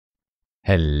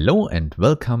Hello and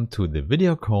welcome to the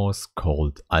video course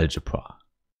called Algebra.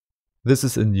 This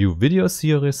is a new video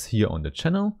series here on the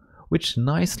channel, which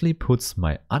nicely puts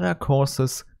my other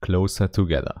courses closer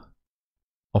together.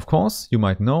 Of course, you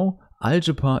might know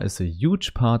algebra is a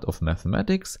huge part of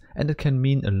mathematics and it can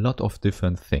mean a lot of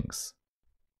different things.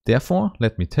 Therefore,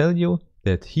 let me tell you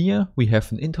that here we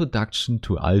have an introduction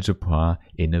to algebra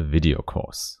in a video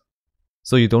course.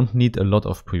 So you don't need a lot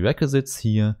of prerequisites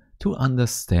here to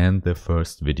understand the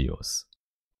first videos.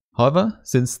 However,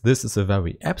 since this is a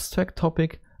very abstract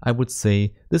topic, I would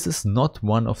say this is not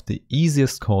one of the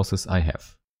easiest courses I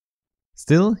have.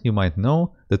 Still, you might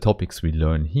know the topics we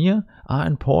learn here are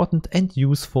important and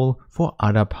useful for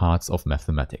other parts of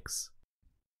mathematics.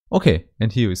 Okay,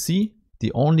 and here you see,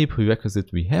 the only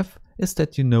prerequisite we have is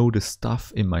that you know the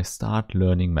stuff in my Start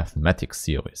Learning Mathematics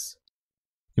series.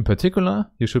 In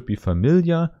particular, you should be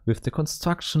familiar with the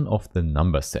construction of the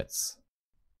number sets,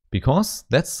 because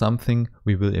that's something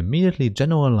we will immediately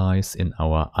generalize in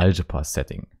our algebra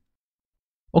setting.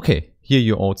 Okay, here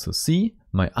you also see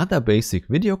my other basic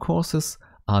video courses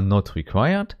are not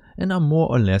required and are more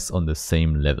or less on the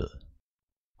same level.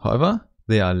 However,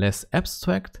 they are less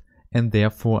abstract and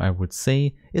therefore I would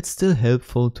say it's still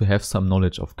helpful to have some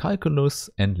knowledge of calculus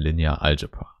and linear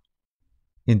algebra.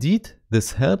 Indeed,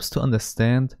 this helps to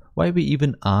understand why we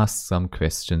even ask some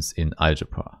questions in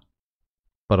algebra.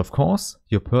 But of course,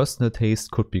 your personal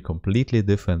taste could be completely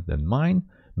different than mine.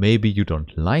 Maybe you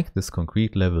don't like this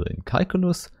concrete level in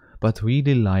calculus, but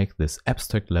really like this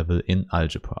abstract level in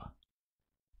algebra.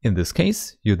 In this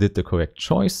case, you did the correct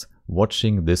choice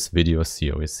watching this video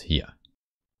series here.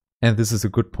 And this is a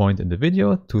good point in the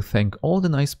video to thank all the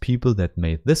nice people that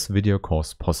made this video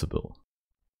course possible.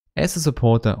 As a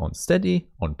supporter on Steady,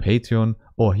 on Patreon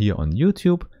or here on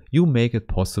YouTube, you make it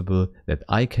possible that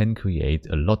I can create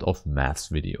a lot of maths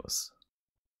videos.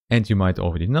 And you might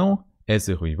already know, as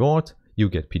a reward, you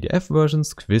get PDF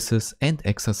versions, quizzes and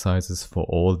exercises for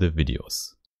all the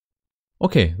videos.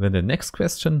 Okay, then the next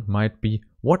question might be,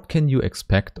 what can you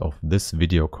expect of this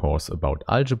video course about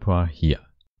algebra here?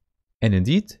 And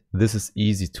indeed, this is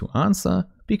easy to answer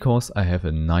because I have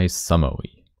a nice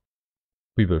summary.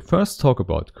 We will first talk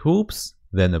about groups,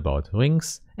 then about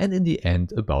rings, and in the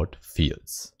end about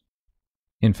fields.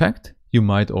 In fact, you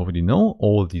might already know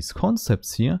all these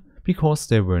concepts here because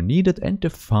they were needed and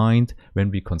defined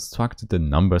when we constructed the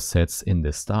number sets in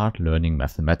the Start Learning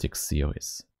Mathematics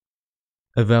series.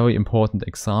 A very important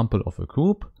example of a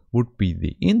group would be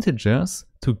the integers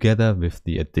together with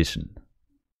the addition.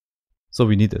 So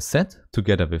we need a set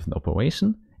together with an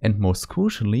operation, and most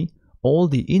crucially, all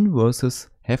the inverses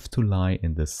have to lie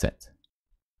in the set.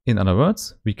 In other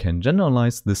words, we can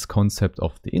generalize this concept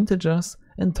of the integers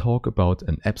and talk about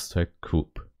an abstract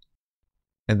group.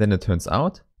 And then it turns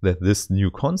out that this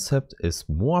new concept is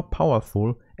more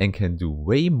powerful and can do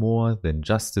way more than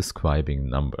just describing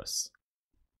numbers.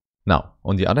 Now,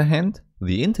 on the other hand,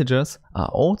 the integers are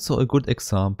also a good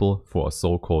example for a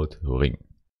so-called ring.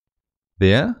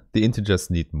 There, the integers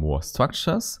need more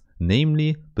structures.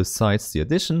 Namely, besides the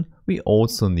addition, we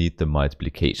also need the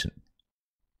multiplication.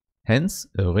 Hence,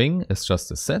 a ring is just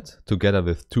a set together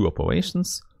with two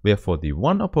operations, where for the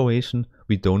one operation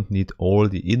we don't need all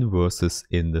the inverses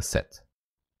in the set.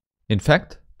 In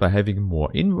fact, by having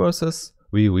more inverses,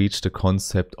 we reach the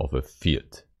concept of a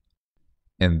field.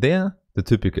 And there, the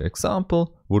typical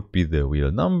example would be the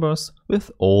real numbers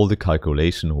with all the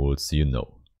calculation rules you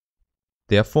know.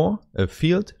 Therefore, a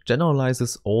field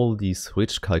generalizes all these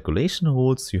rich calculation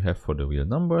rules you have for the real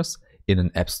numbers in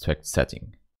an abstract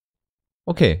setting.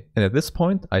 Okay, and at this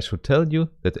point I should tell you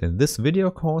that in this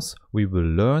video course we will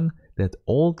learn that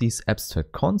all these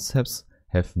abstract concepts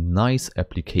have nice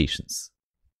applications.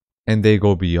 And they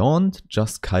go beyond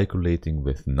just calculating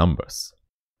with numbers.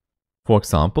 For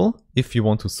example, if you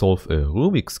want to solve a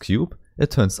Rubik's Cube,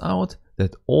 it turns out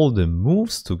that all the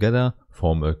moves together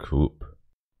form a group.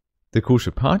 The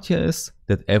crucial part here is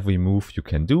that every move you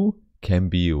can do can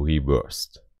be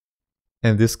reversed.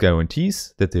 And this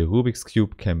guarantees that the Rubik's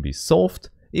Cube can be solved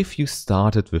if you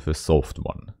started with a solved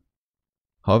one.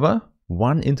 However,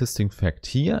 one interesting fact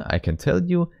here I can tell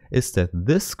you is that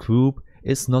this group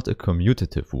is not a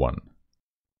commutative one.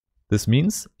 This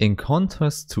means, in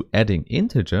contrast to adding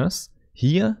integers,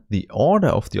 here the order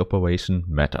of the operation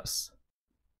matters.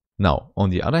 Now, on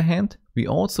the other hand, we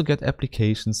also get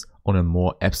applications on a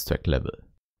more abstract level.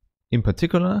 In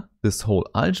particular, this whole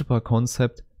algebra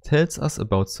concept tells us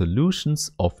about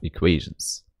solutions of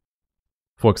equations.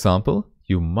 For example,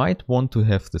 you might want to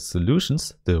have the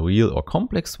solutions, the real or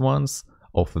complex ones,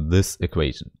 of this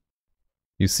equation.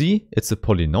 You see, it's a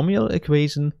polynomial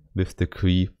equation with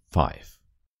degree 5.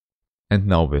 And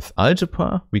now with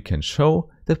algebra, we can show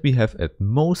that we have at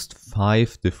most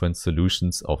 5 different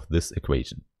solutions of this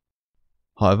equation.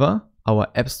 However, our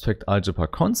abstract algebra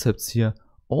concepts here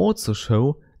also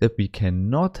show that we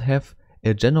cannot have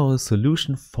a general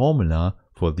solution formula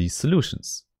for these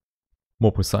solutions.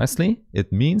 More precisely,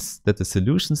 it means that the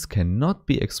solutions cannot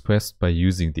be expressed by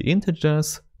using the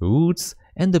integers, roots,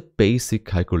 and the basic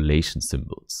calculation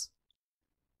symbols.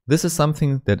 This is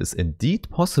something that is indeed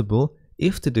possible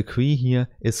if the degree here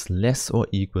is less or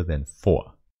equal than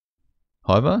 4.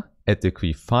 However, at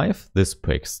degree 5 this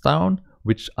breaks down,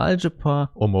 which algebra,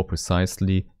 or more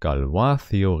precisely Galois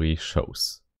theory,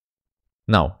 shows.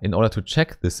 Now, in order to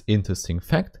check this interesting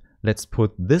fact, let's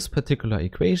put this particular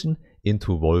equation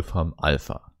into Wolfram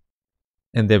alpha.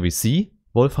 And there we see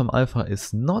Wolfram alpha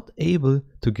is not able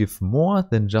to give more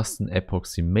than just an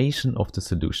approximation of the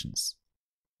solutions.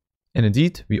 And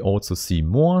indeed, we also see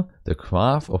more. The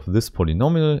graph of this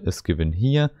polynomial is given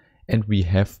here, and we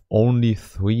have only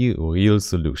 3 real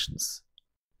solutions.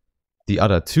 The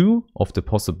other 2 of the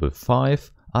possible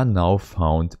 5 are now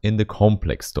found in the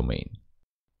complex domain.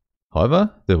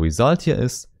 However, the result here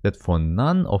is that for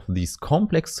none of these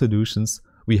complex solutions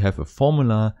we have a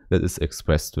formula that is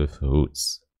expressed with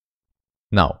roots.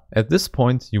 Now, at this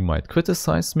point you might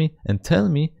criticize me and tell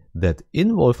me that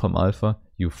in Wolfram alpha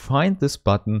you find this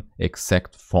button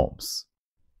exact forms.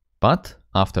 But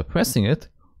after pressing it,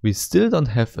 we still don't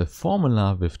have a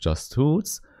formula with just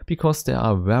roots because there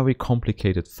are very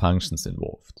complicated functions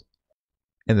involved.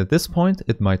 And at this point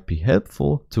it might be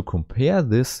helpful to compare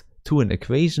this to an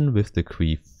equation with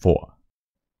degree 4.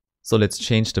 So let's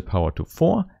change the power to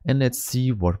 4 and let's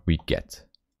see what we get.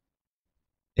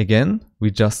 Again,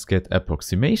 we just get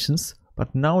approximations,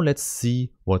 but now let's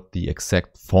see what the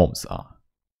exact forms are.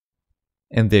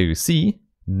 And there you see,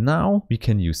 now we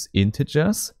can use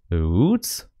integers,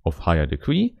 roots of higher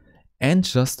degree, and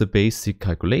just the basic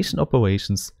calculation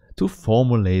operations to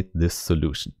formulate this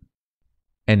solution.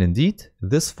 And indeed,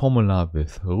 this formula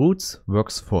with roots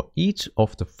works for each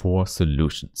of the 4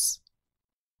 solutions.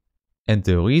 And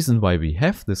the reason why we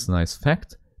have this nice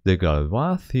fact, the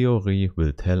Galois theory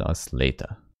will tell us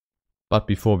later. But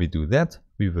before we do that,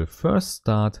 we will first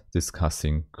start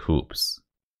discussing groups.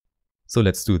 So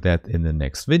let's do that in the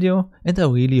next video, and I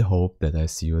really hope that I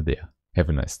see you there. Have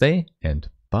a nice day and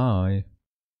bye!